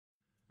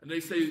And they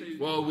say,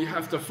 well, we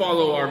have to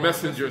follow our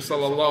messenger,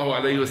 sallallahu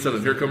alayhi wa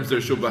sallam. Here comes their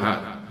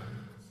shubahat.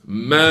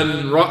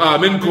 Man ra'a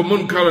minkum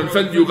munkaran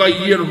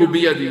falyughayyirhu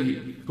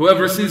biyadihi.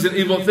 Whoever sees an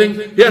evil thing,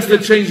 he has to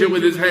change it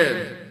with his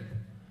hand.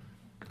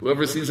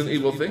 Whoever sees an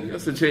evil thing, he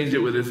has to change it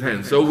with his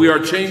hand. So we are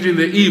changing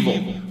the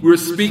evil. We're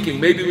speaking.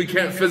 Maybe we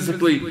can't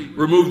physically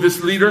remove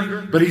this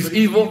leader, but he's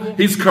evil,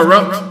 he's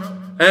corrupt,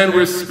 and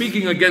we're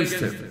speaking against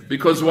him.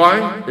 Because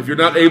why? If you're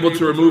not able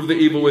to remove the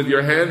evil with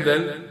your hand,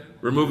 then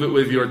remove it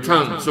with your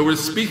tongue. So we're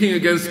speaking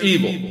against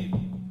evil.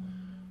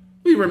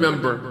 We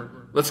remember,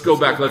 let's go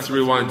back, let's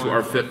rewind to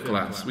our fiqh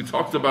class. We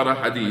talked about a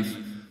hadith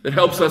that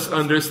helps us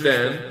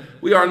understand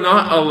we are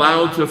not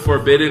allowed to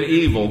forbid an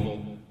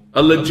evil,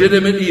 a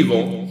legitimate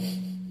evil,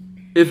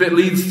 if it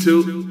leads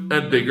to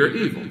a bigger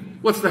evil.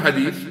 What's the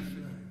hadith?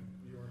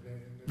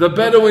 The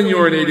Bedouin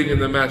urinating in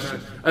the masjid.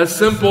 A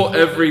simple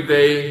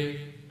everyday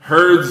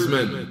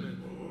herdsman.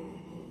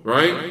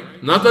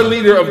 Right? Not the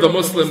leader of the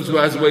Muslims who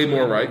has way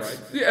more rights.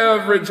 The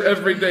average,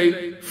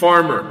 everyday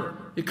farmer.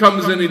 He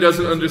comes in, he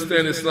doesn't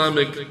understand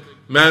Islamic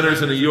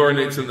manners, and he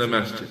urinates in the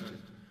masjid.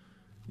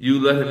 You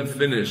let him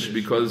finish,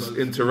 because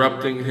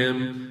interrupting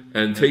him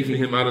and taking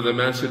him out of the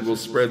masjid will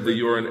spread the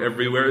urine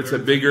everywhere. It's a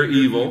bigger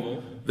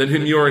evil than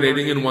him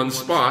urinating in one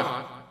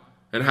spot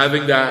and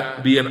having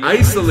that be an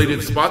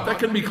isolated spot that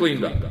can be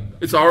cleaned up.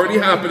 It's already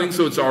happening,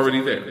 so it's already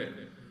there.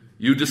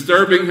 You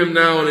disturbing him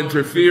now and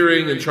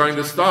interfering and trying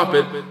to stop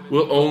it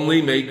will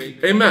only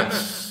make a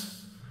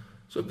mess.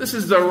 So this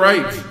is the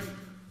right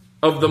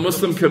of the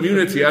Muslim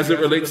community as it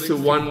relates to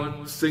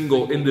one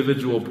single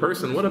individual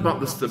person. What about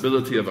the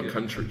stability of a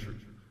country?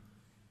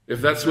 If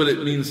that's what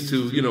it means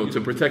to,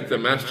 to protect the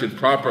masjid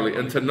properly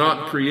and to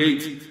not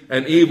create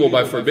an evil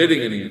by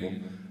forbidding an evil,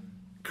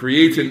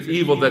 create an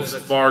evil that's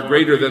far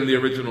greater than the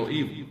original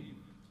evil.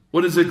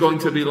 What is it going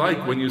to be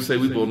like when you say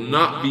we will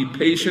not be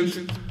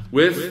patient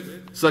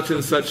with such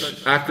and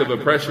such act of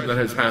oppression that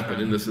has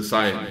happened in the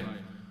society?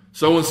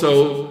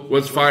 So-and-so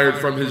was fired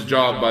from his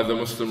job by the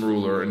Muslim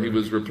ruler and he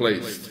was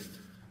replaced.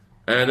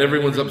 And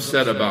everyone's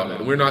upset about it.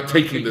 And we're not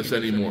taking this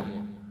anymore.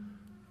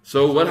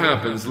 So what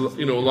happens?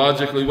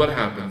 Logically, what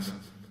happens?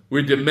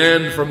 We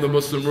demand from the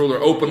Muslim ruler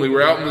openly.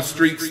 We're out in the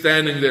street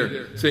standing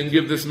there saying,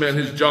 give this man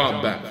his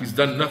job back. He's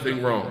done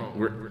nothing wrong.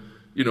 We're,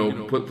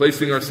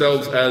 placing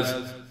ourselves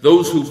as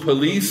those who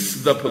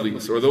police the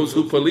police, or those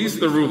who police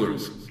the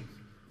rulers.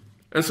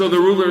 And so the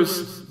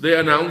rulers, they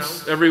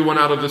announce everyone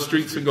out of the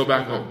streets and go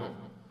back home.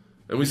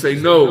 And we say,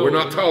 no, we're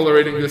not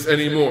tolerating this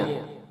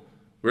anymore.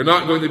 We're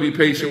not going to be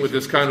patient with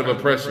this kind of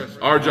oppression.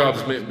 Our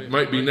jobs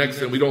might be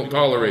next and we don't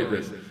tolerate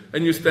this.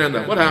 And you stand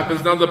up. What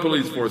happens? Now the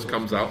police force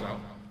comes out.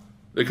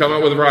 They come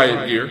out with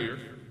riot gear.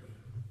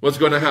 What's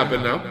going to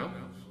happen now?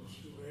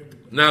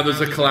 Now there's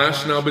a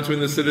clash now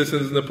between the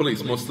citizens and the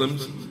police,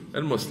 Muslims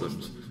and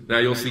Muslims. Now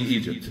you'll see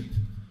Egypt.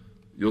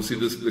 You'll see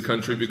the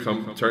country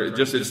become,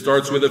 it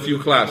starts with a few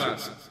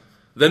clashes.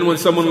 Then when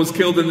someone was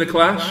killed in the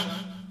clash,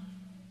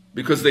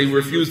 because they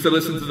refused to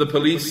listen to the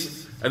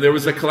police, and there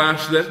was a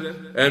clash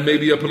then, and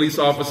maybe a police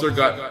officer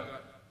got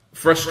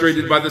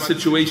frustrated by the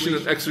situation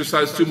and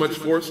exercised too much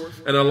force,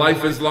 and a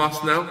life is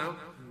lost now.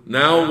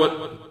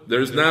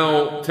 There's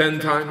now 10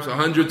 times,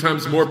 100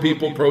 times more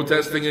people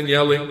protesting and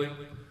yelling,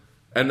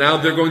 and now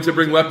they're going to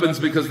bring weapons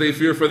because they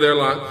fear for their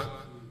lives.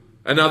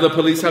 And now the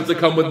police have to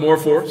come with more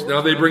force.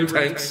 Now they bring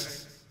tanks.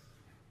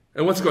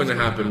 And what's going to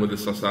happen with a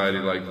society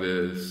like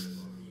this?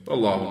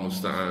 Allahu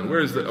musta'an. Where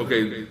is the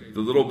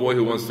little boy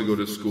who wants to go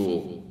to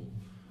school?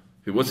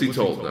 What's he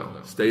told now?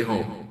 Stay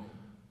home.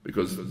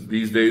 Because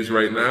these days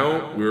right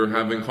now, we're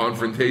having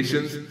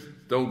confrontations.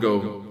 Don't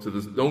go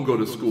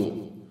to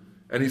school.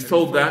 And he's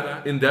told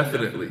that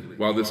indefinitely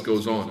while this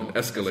goes on and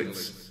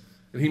escalates.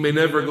 And he may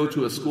never go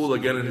to a school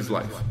again in his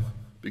life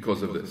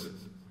because of this.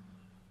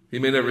 He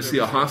may never see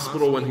a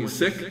hospital when he's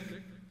sick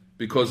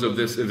because of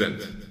this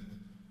event.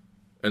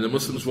 And the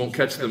Muslims won't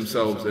catch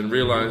themselves and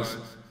realize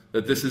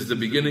that this is the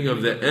beginning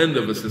of the end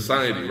of a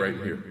society right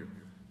here.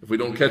 If we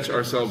don't catch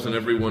ourselves and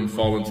everyone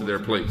fall into their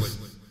place.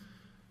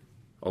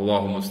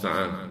 Allahu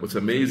musta'an. What's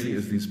amazing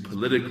is these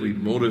politically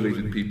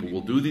motivated people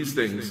will do these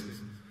things,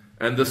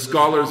 and the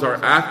scholars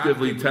are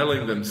actively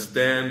telling them,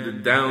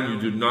 stand down,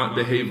 you do not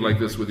behave like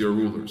this with your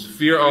rulers.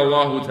 Fear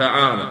Allah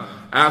Ta'ala.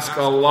 Ask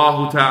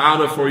Allah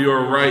Ta'ala for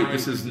your right.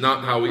 This is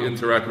not how we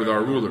interact with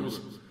our rulers.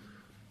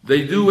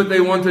 They do what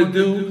they want to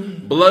do.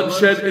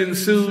 Bloodshed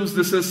ensues.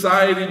 The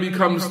society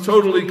becomes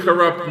totally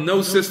corrupt.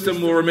 No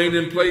system will remain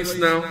in place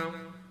now,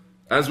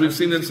 as we've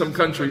seen in some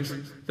countries.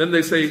 Then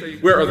they say,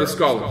 where are the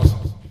scholars?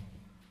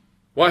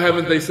 Why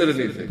haven't they said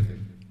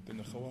anything? Then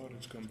the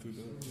Khawarij come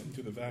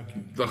through the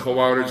vacuum. The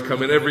Khawarij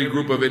come in. Every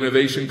group of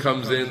innovation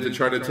comes in to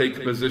try to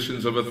take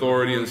positions of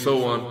authority and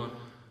so on.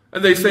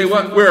 And they say,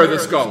 what? Where are the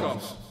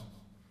scholars?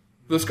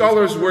 The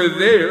scholars were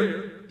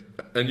there,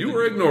 and you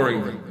were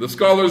ignoring them. The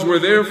scholars were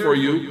there for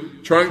you,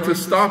 trying to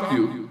stop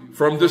you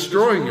from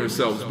destroying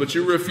yourselves, but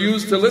you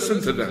refused to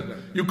listen to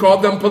them. You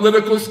called them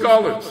political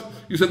scholars.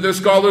 You said they're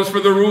scholars for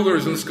the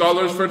rulers and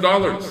scholars for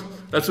dollars.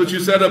 That's what you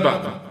said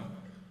about them.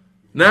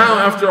 Now,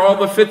 after all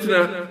the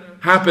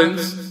fitna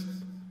happens,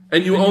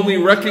 and you only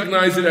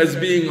recognize it as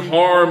being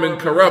harm and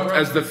corrupt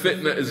as the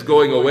fitna is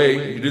going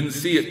away. You didn't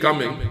see it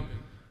coming.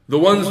 The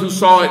ones who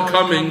saw it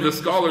coming, the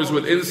scholars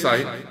with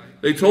insight,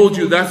 they told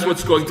you that's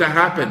what's going to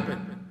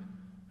happen.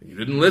 You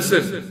didn't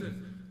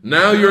listen.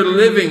 Now you're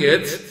living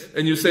it,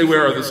 and you say,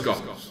 where are the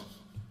scholars?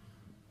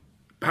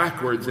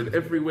 Backwards in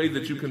every way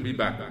that you can be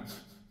backwards.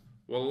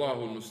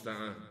 Wallahu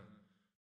musta'an.